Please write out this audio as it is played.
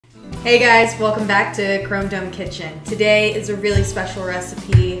Hey guys, welcome back to Chrome Dome Kitchen. Today is a really special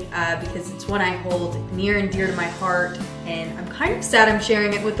recipe because it's one I hold near and dear to my heart, and I'm kind of sad I'm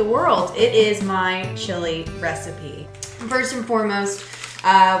sharing it with the world. It is my chili recipe. First and foremost,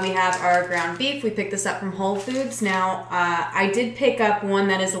 we have our ground beef. We picked this up from Whole Foods. Now, I did pick up one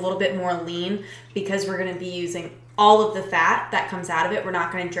that is a little bit more lean because we're going to be using all of the fat that comes out of it. We're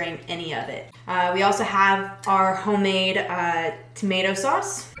not going to drain any of it. We also have our homemade tomato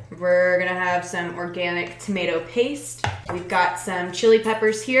sauce. We're gonna have some organic tomato paste. We've got some chili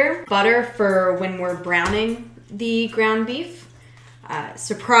peppers here. Butter for when we're browning the ground beef.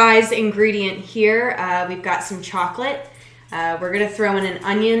 Surprise ingredient here, we've got some chocolate. We're gonna throw in an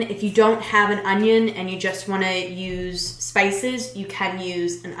onion. If you don't have an onion and you just wanna use spices, you can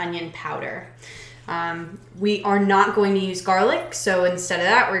use an onion powder. We are not going to use garlic, so instead of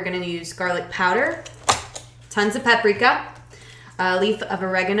that, we're gonna use garlic powder, tons of paprika, a leaf of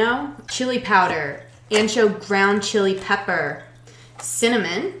oregano, chili powder, ancho ground chili pepper,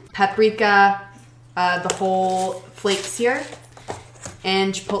 cinnamon, paprika, the whole flakes here,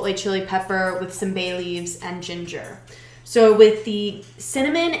 and chipotle chili pepper with some bay leaves and ginger. So with the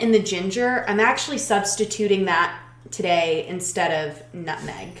cinnamon and the ginger, I'm actually substituting that today instead of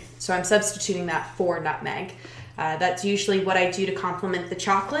nutmeg. So I'm substituting that for nutmeg. That's usually what I do to complement the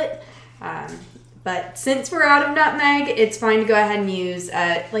chocolate. But since we're out of nutmeg, it's fine to go ahead and use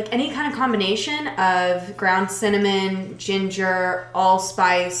like any kind of combination of ground cinnamon, ginger,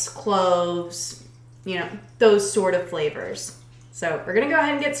 allspice, cloves, you know, those sort of flavors. So we're gonna go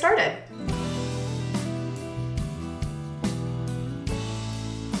ahead and get started.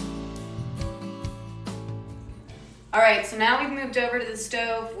 All right, so now we've moved over to the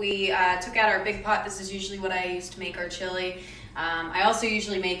stove. We took out our big pot. This is usually what I use to make our chili. I also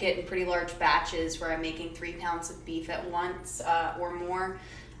usually make it in pretty large batches where I'm making 3 pounds of beef at once or more.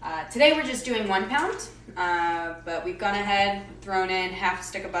 Today we're just doing 1 pound, but we've gone ahead, thrown in half a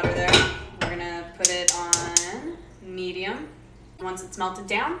stick of butter there. We're gonna put it on medium. Once it's melted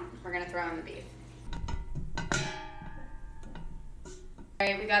down, we're gonna throw in the beef. All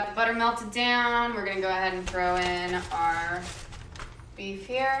right, we got the butter melted down. We're gonna go ahead and throw in our beef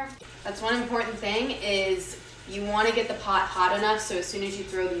here. That's one important thing is you want to get the pot hot enough so as soon as you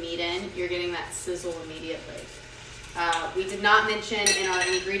throw the meat in, you're getting that sizzle immediately. We did not mention in our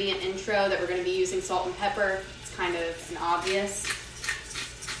ingredient intro that we're going to be using salt and pepper. It's kind of an obvious.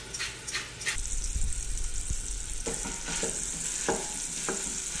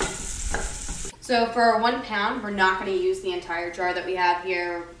 So for our 1 pound, we're not going to use the entire jar that we have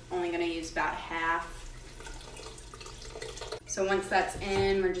here. We're only going to use about half. So once that's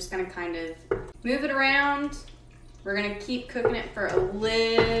in, we're just going to kind of move it around. We're gonna keep cooking it for a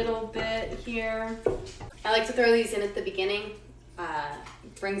little bit here. I like to throw these in at the beginning.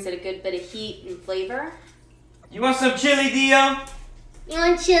 It brings it a good bit of heat and flavor. You want some chili, Dio? You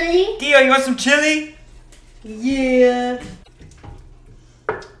want chili? Dio, you want some chili? Yeah.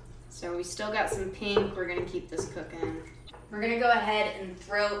 So we still got some pink. We're gonna keep this cooking. We're gonna go ahead and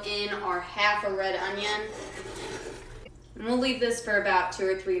throw in our half a red onion. And we'll leave this for about 2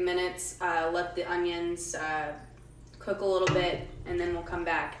 or 3 minutes. Let the onions cook a little bit, and then we'll come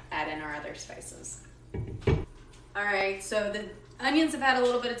back, add in our other spices. All right, so the onions have had a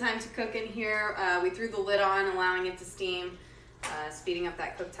little bit of time to cook in here. We threw the lid on, allowing it to steam, speeding up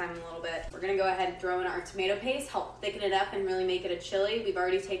that cook time a little bit. We're gonna go ahead and throw in our tomato paste, help thicken it up and really make it a chili. We've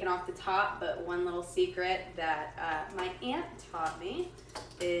already taken off the top, but one little secret that my aunt taught me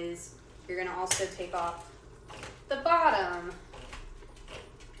is you're gonna also take off the bottom.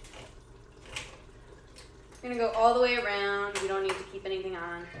 We're gonna go all the way around. We don't need to keep anything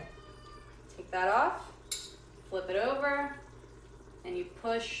on. Take that off, flip it over, and you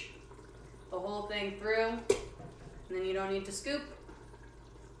push the whole thing through, and then you don't need to scoop.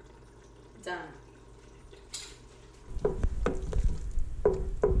 Done.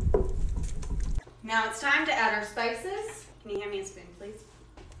 Now it's time to add our spices. Can you hand me a spoon, please?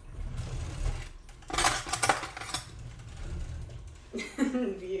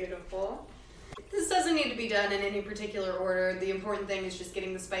 Beautiful. This doesn't need to be done in any particular order. The important thing is just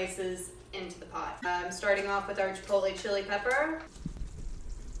getting the spices into the pot. I'm starting off with our chipotle chili pepper.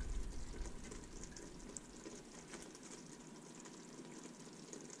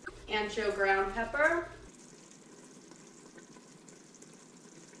 Ancho ground pepper.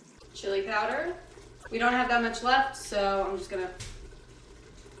 Chili powder. We don't have that much left, so I'm just gonna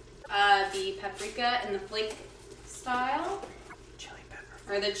the paprika in the flake style.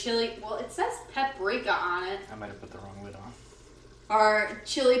 Or the chili, well, it says paprika on it. I might have put the wrong lid on. Our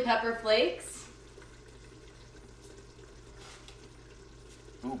chili pepper flakes.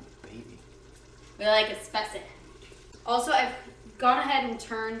 Ooh, bay We like it spicy. Also, I've gone ahead and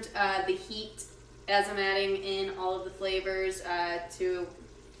turned the heat as I'm adding in all of the flavors to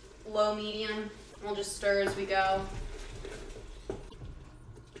low medium. We'll just stir as we go.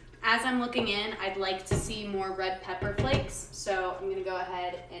 As I'm looking in, I'd like to see more red pepper flakes, so I'm gonna go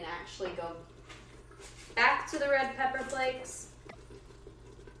ahead and actually go back to the red pepper flakes.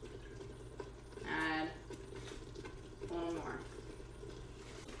 Add a little more.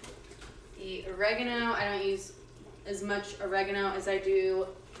 The oregano, I don't use as much oregano as I do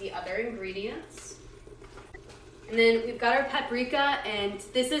the other ingredients. And then we've got our paprika, and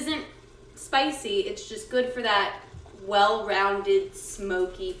this isn't spicy, it's just good for that well-rounded,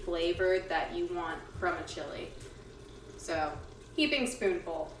 smoky flavor that you want from a chili. So, heaping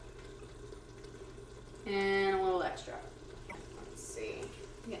spoonful. And a little extra. Let's see.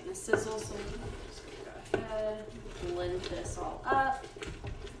 I'm getting a sizzle, so I'm just gonna go ahead, blend this all up.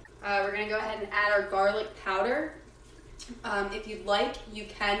 We're gonna go ahead and add our garlic powder. If you'd like, you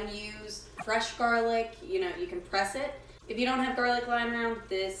can use fresh garlic, you can press it. If you don't have garlic lying around,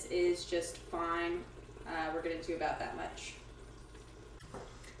 this is just fine. We're gonna do about that much.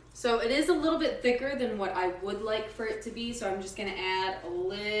 So it is a little bit thicker than what I would like for it to be, so I'm just gonna add a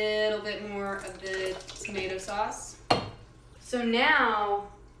little bit more of the tomato sauce. So now,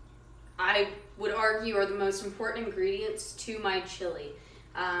 I would argue are the most important ingredients to my chili.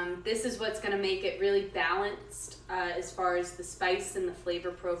 This is what's gonna make it really balanced as far as the spice and the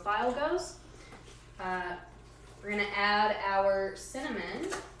flavor profile goes. We're gonna add our cinnamon.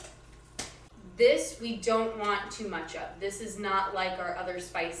 This we don't want too much of. This is not like our other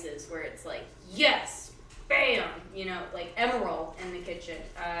spices where it's like, yes, bam, like emerald in the kitchen.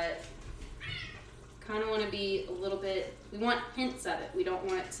 Kind of want to be a little bit, we want hints of it. We don't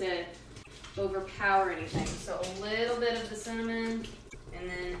want it to overpower anything. So a little bit of the cinnamon and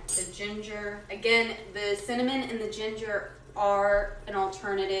then the ginger. Again, the cinnamon and the ginger are an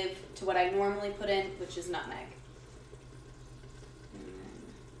alternative to what I normally put in, which is nutmeg.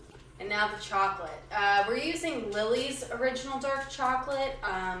 And now the chocolate. We're using Lily's original dark chocolate.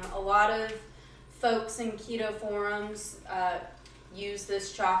 A lot of folks in keto forums use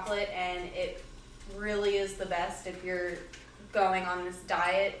this chocolate, and it really is the best if you're going on this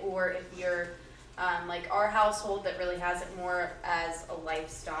diet, or if you're like our household that really has it more as a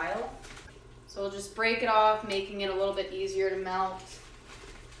lifestyle. So we'll just break it off, making it a little bit easier to melt.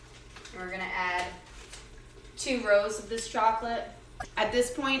 And we're gonna add 2 rows of this chocolate. At this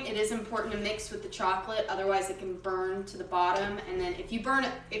point, it is important to mix with the chocolate, otherwise it can burn to the bottom. And then if you burn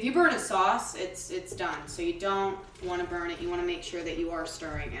a sauce, it's done. So you don't want to burn it. You want to make sure that you are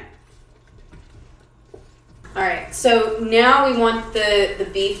stirring it. All right. So now we want the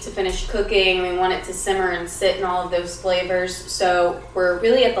beef to finish cooking. We want it to simmer and sit in all of those flavors. So we're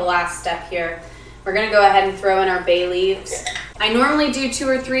really at the last step here. We're gonna go ahead and throw in our bay leaves. I normally do 2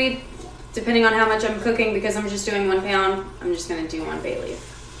 or 3. Depending on how much I'm cooking, because I'm just doing 1 pound, I'm just gonna do 1 bay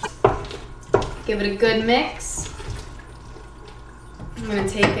leaf. Give it a good mix. I'm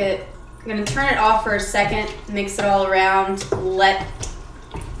gonna turn it off for a second, mix it all around, let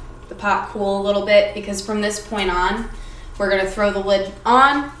the pot cool a little bit, because from this point on, we're gonna throw the lid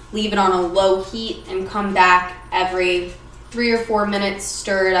on, leave it on a low heat, and come back every 3 or 4 minutes,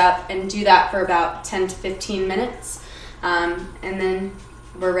 stir it up, and do that for about 10 to 15 minutes. And then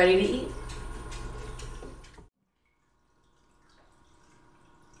we're ready to eat.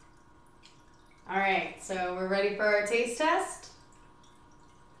 All right, so we're ready for our taste test.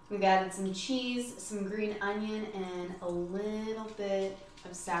 We've added some cheese, some green onion, and a little bit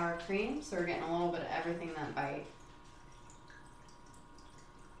of sour cream. So we're getting a little bit of everything in that bite.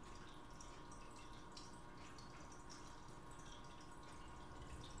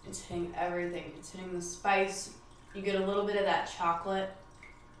 It's hitting everything. It's hitting the spice. You get a little bit of that chocolate.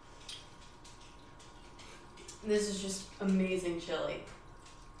 This is just amazing chili.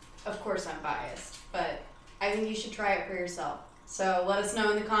 Of course I'm biased, but I think you should try it for yourself. So let us know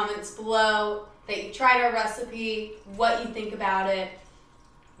in the comments below that you tried our recipe, what you think about it.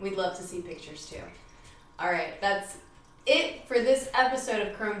 We'd love to see pictures too. All right, that's it for this episode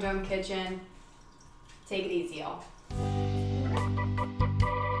of Chrome Dome Kitchen. Take it easy, y'all.